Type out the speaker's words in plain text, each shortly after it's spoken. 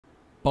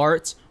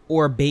BART,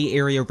 or Bay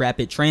Area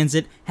Rapid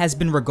Transit, has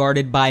been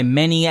regarded by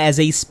many as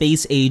a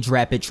space-age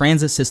rapid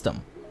transit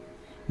system.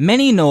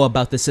 Many know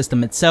about the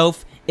system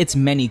itself, its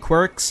many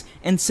quirks,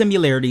 and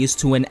similarities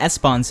to an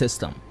S-Bahn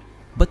system,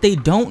 but they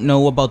don't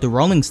know about the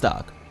rolling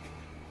stock.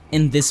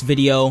 In this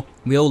video,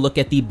 we'll look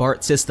at the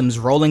BART system's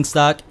rolling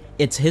stock,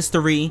 its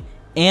history,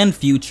 and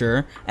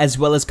future, as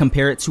well as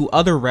compare it to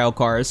other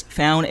railcars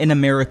found in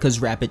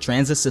America's rapid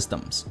transit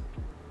systems.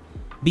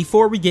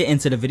 Before we get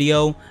into the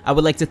video, I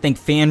would like to thank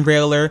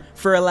FanRailer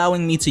for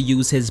allowing me to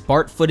use his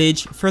BART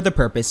footage for the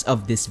purpose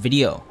of this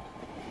video.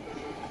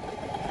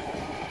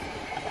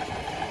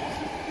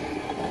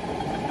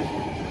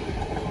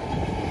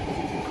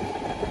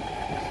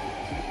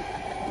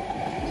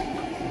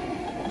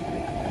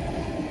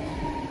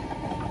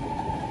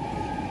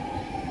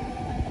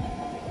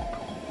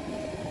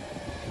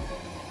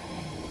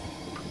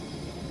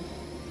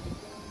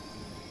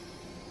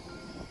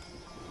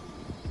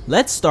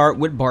 Let's start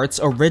with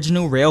BART's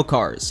original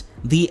railcars,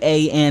 the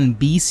A and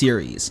B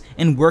series,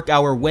 and work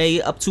our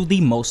way up to the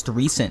most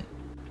recent.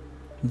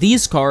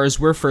 These cars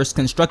were first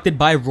constructed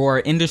by Roar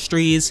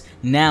Industries,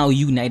 now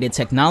United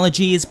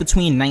Technologies,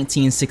 between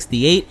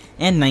 1968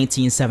 and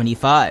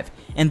 1975,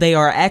 and they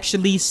are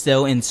actually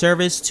still in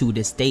service to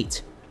this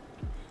date.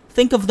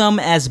 Think of them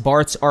as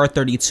BART's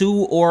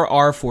R32 or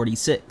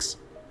R46.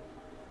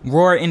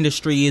 Roar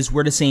Industries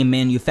were the same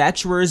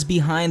manufacturers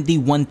behind the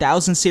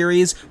 1000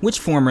 series, which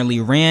formerly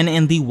ran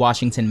in the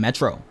Washington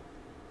Metro.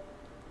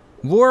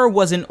 Roar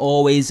wasn't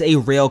always a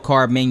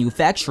railcar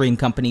manufacturing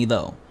company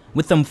though,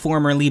 with them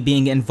formerly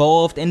being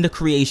involved in the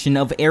creation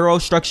of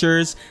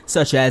aerostructures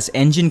such as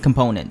engine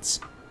components.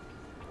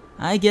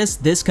 I guess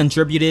this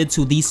contributed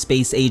to the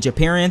space-age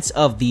appearance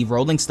of the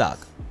rolling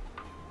stock.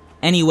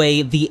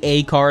 Anyway, the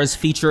A cars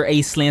feature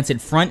a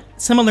slanted front,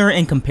 similar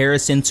in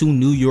comparison to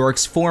New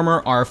York's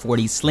former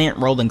R40 slant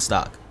rolling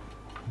stock.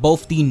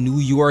 Both the New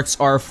York's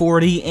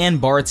R40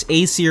 and BART's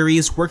A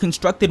series were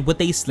constructed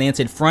with a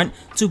slanted front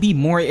to be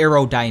more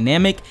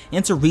aerodynamic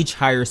and to reach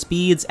higher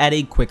speeds at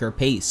a quicker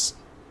pace.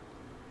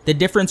 The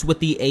difference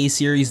with the A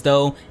series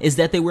though is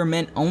that they were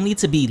meant only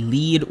to be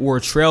lead or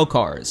trail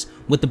cars,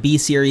 with the B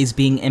series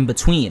being in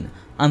between,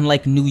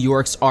 unlike New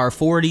York's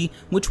R40,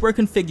 which were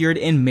configured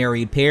in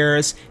married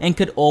pairs and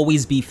could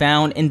always be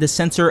found in the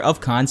center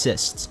of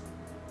consists.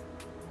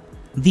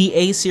 The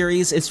A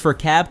series is for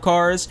cab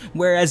cars,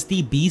 whereas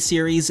the B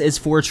series is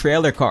for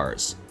trailer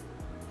cars.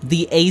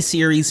 The A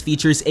series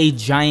features a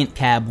giant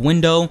cab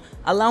window,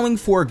 allowing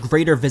for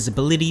greater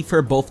visibility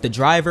for both the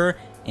driver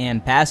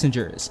and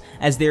passengers,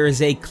 as there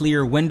is a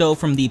clear window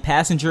from the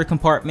passenger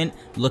compartment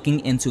looking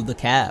into the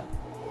cab.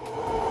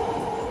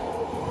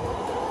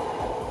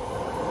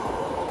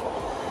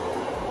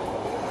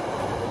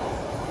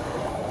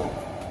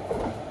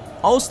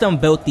 Alstom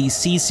built the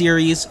C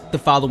series, the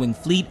following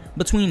fleet,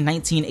 between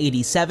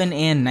 1987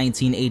 and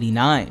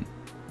 1989.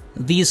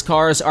 These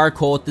cars are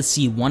called the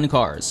C1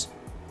 cars.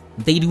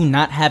 They do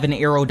not have an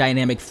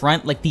aerodynamic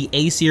front like the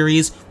A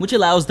series, which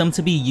allows them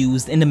to be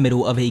used in the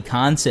middle of a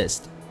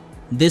consist.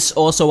 This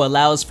also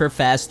allows for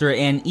faster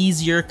and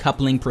easier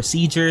coupling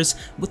procedures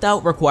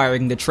without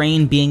requiring the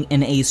train being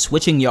in a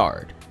switching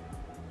yard.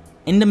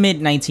 In the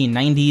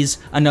mid-1990s,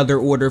 another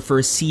order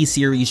for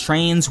C-series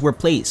trains were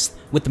placed,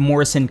 with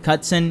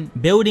Morrison-Knudsen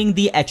building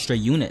the extra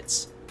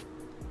units.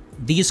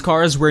 These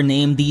cars were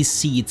named the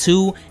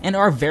C2 and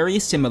are very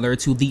similar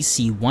to the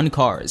C1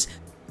 cars.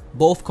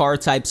 Both car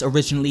types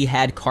originally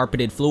had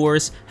carpeted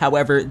floors,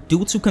 however,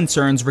 due to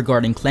concerns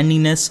regarding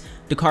cleanliness,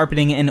 the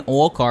carpeting in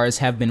all cars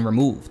have been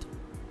removed.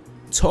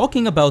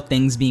 Talking about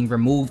things being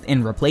removed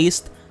and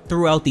replaced,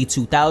 throughout the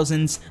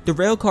 2000s, the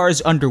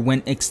railcars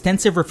underwent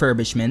extensive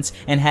refurbishments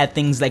and had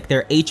things like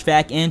their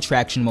HVAC and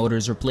traction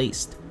motors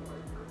replaced.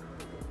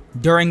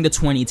 During the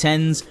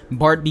 2010s,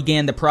 BART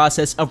began the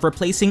process of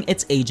replacing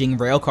its aging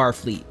railcar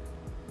fleet.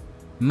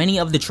 Many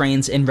of the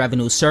trains in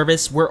revenue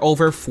service were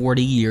over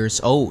 40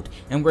 years old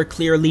and were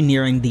clearly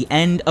nearing the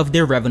end of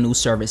their revenue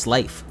service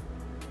life.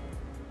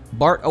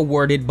 BART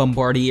awarded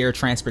Bombardier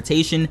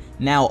Transportation,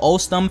 now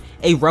Alstom,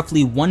 a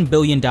roughly $1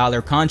 billion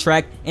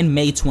contract in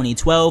May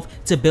 2012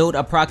 to build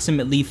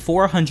approximately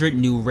 400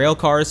 new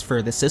railcars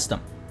for the system.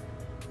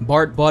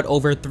 BART bought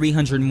over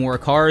 300 more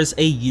cars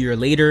a year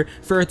later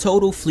for a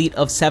total fleet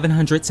of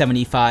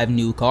 775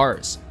 new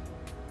cars.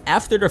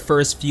 After the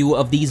first few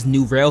of these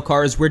new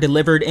railcars were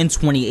delivered in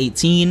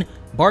 2018,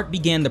 BART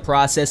began the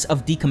process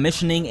of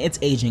decommissioning its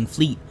aging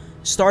fleet,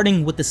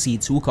 starting with the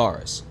C2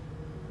 cars.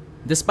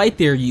 Despite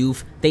their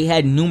youth, they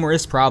had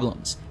numerous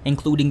problems,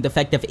 including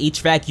defective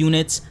HVAC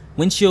units,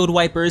 windshield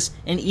wipers,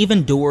 and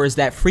even doors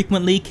that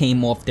frequently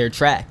came off their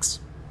tracks.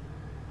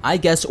 I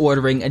guess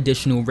ordering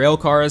additional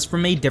railcars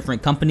from a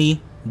different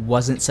company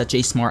wasn't such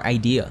a smart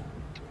idea.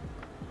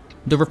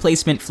 The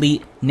replacement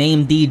fleet,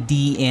 named the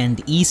D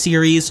and E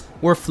series,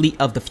 or Fleet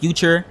of the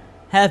Future,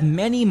 have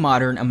many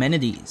modern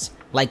amenities,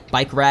 like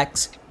bike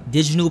racks,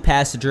 digital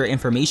passenger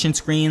information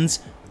screens,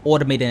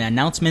 automated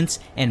announcements,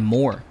 and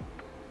more.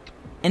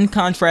 In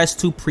contrast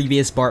to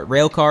previous BART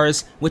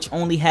railcars, which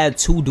only had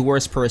 2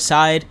 doors per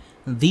side,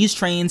 These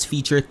trains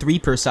feature 3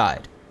 per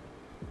side.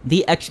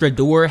 The extra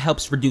door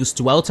helps reduce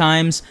dwell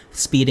times,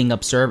 speeding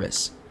up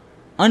service.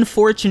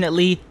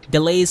 Unfortunately,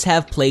 delays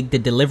have plagued the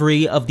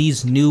delivery of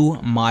these new,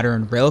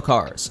 modern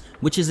railcars,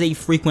 which is a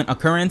frequent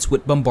occurrence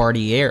with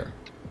Bombardier.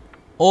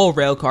 All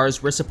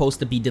railcars were supposed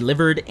to be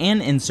delivered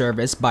and in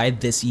service by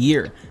this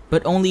year,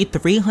 but only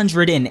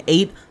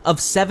 308 of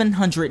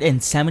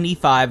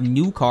 775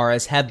 new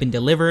cars have been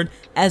delivered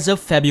as of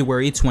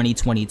February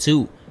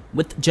 2022,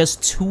 with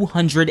just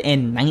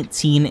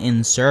 219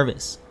 in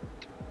service.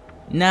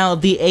 Now,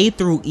 the A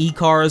through E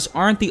cars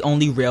aren't the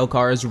only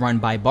railcars run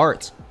by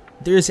BART.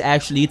 There's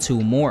actually 2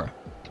 more.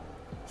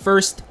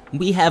 First,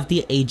 we have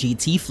the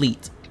AGT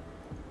fleet.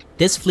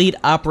 This fleet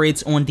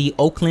operates on the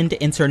Oakland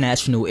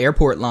International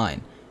Airport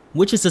line,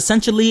 which is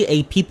essentially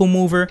a people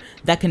mover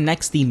that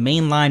connects the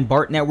mainline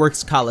BART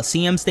network's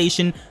Coliseum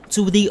station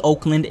to the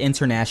Oakland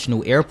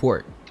International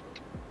Airport.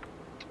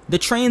 The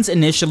trains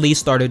initially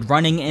started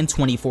running in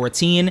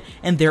 2014,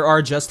 and there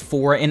are just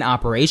 4 in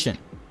operation.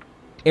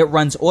 It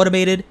runs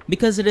automated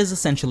because it is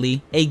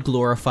essentially a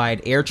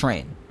glorified air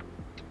train.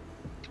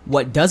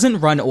 What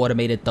doesn't run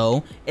automated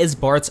though is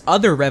BART's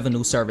other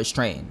revenue service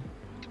train,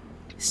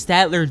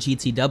 Stadler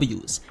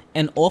GTWs,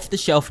 an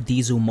off-the-shelf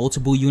diesel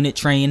multiple unit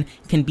train,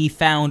 can be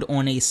found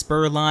on a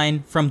spur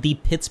line from the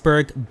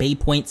Pittsburgh Bay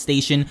Point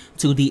station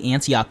to the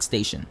Antioch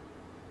station.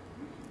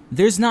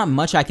 There's not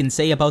much I can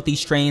say about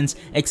these trains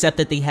except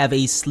that they have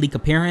a sleek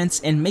appearance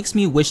and makes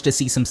me wish to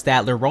see some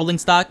Stadler rolling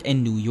stock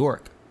in New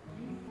York.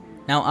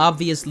 Now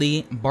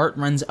obviously, BART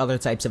runs other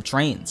types of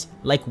trains,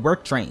 like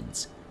work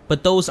trains,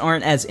 but those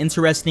aren't as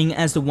interesting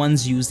as the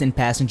ones used in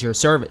passenger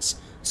service,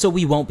 so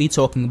we won't be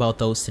talking about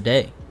those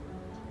today.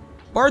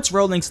 BART's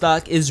rolling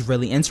stock is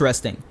really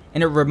interesting,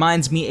 and it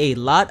reminds me a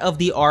lot of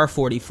the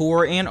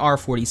R44 and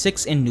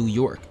R46 in New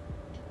York.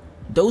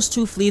 Those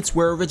 2 fleets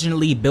were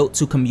originally built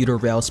to commuter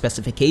rail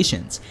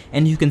specifications,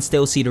 and you can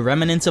still see the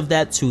remnants of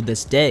that to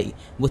this day,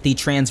 with the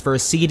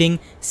transverse seating,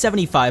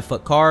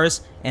 75-foot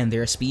cars, and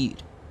their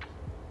speed.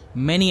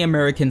 Many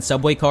American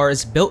subway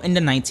cars built in the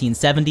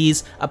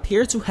 1970s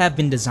appear to have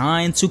been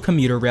designed to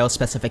commuter rail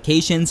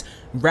specifications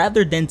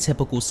rather than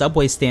typical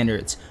subway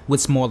standards,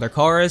 with smaller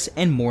cars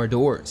and more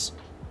doors.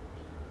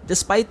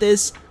 Despite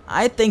this,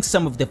 I think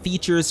some of the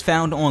features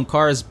found on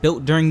cars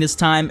built during this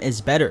time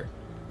is better,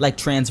 like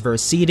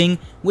transverse seating,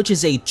 which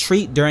is a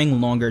treat during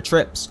longer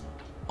trips.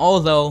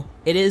 Although,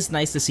 it is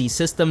nice to see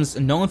systems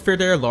known for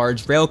their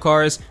large rail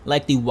cars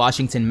like the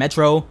Washington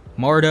Metro,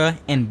 MARTA,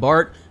 and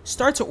BART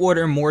start to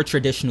order more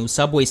traditional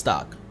subway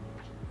stock.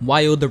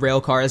 While the rail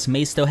cars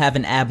may still have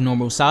an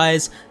abnormal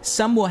size,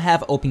 some will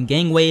have open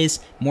gangways,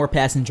 more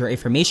passenger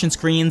information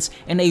screens,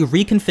 and a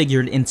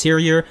reconfigured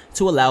interior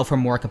to allow for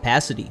more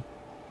capacity.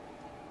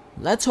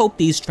 Let's hope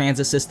these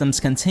transit systems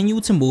continue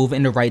to move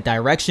in the right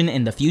direction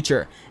in the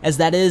future, as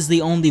that is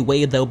the only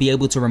way they'll be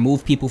able to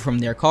remove people from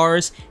their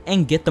cars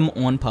and get them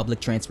on public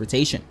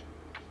transportation.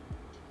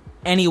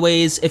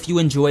 Anyways, if you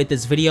enjoyed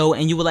this video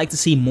and you would like to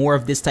see more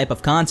of this type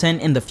of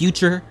content in the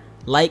future,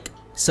 like,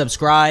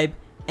 subscribe,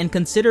 and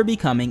consider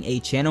becoming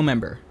a channel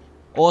member.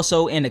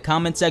 Also, in the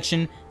comment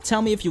section,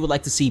 tell me if you would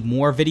like to see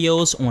more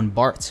videos on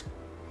BART.